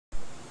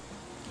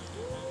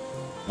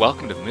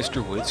Welcome to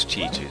Mr. Woods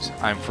Teaches.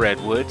 I'm Fred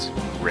Woods,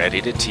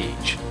 ready to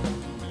teach.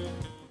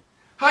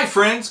 Hi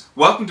friends,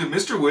 welcome to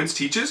Mr. Woods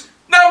Teaches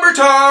Number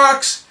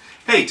Talks!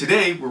 Hey,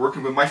 today we're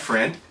working with my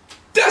friend,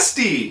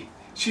 Dusty.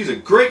 She's a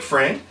great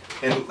friend,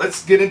 and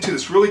let's get into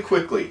this really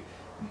quickly.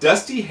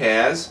 Dusty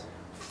has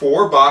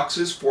 4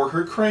 boxes for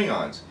her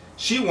crayons.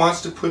 She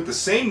wants to put the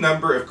same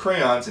number of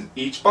crayons in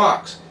each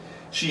box.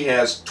 She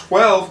has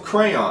 12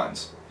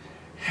 crayons.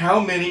 How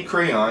many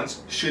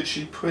crayons should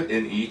she put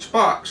in each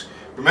box?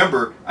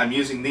 Remember, I'm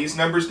using these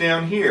numbers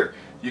down here.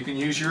 You can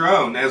use your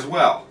own as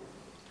well.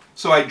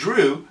 So I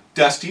drew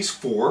Dusty's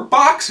 4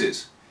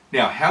 boxes.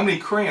 Now, how many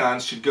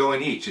crayons should go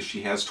in each if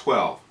she has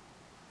 12?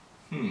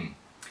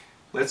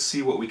 Let's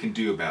see what we can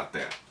do about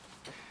that.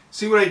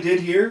 See what I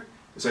did here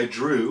is I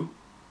drew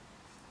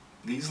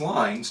these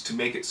lines to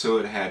make it so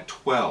it had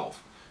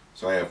 12.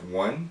 So I have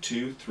 1,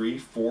 2, 3,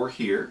 4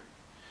 here.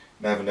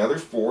 And I have another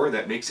 4,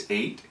 that makes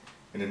 8.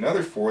 And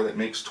another 4, that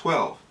makes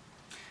 12.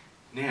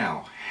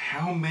 Now,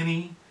 how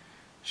many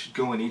should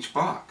go in each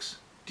box?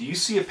 Do you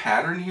see a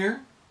pattern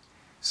here?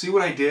 See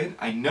what I did?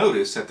 I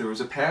noticed that there was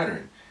a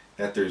pattern.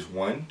 That there's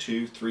 1,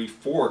 2, 3,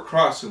 4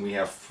 across, and we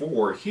have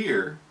 4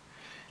 here.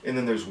 And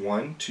then there's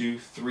 1, 2,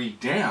 3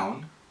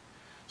 down.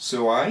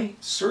 So I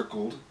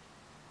circled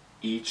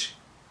each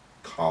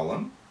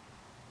column.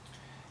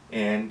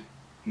 And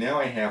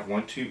now I have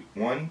 1,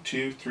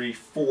 2, 3,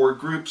 4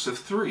 groups of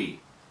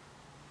 3.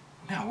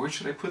 Now, where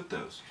should I put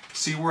those?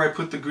 See where I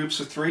put the groups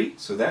of 3?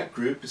 So that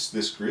group is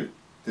this group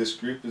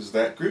is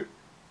that group,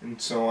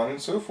 and so on and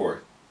so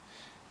forth.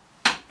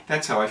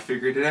 That's how I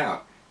figured it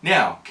out.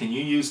 Now, can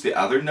you use the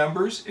other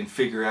numbers and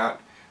figure out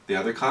the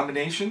other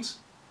combinations?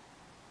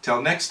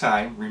 Till next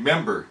time,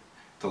 remember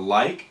to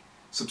like,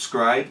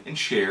 subscribe, and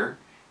share,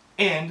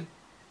 and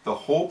the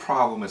whole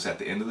problem is at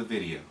the end of the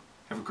video.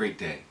 Have a great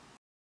day.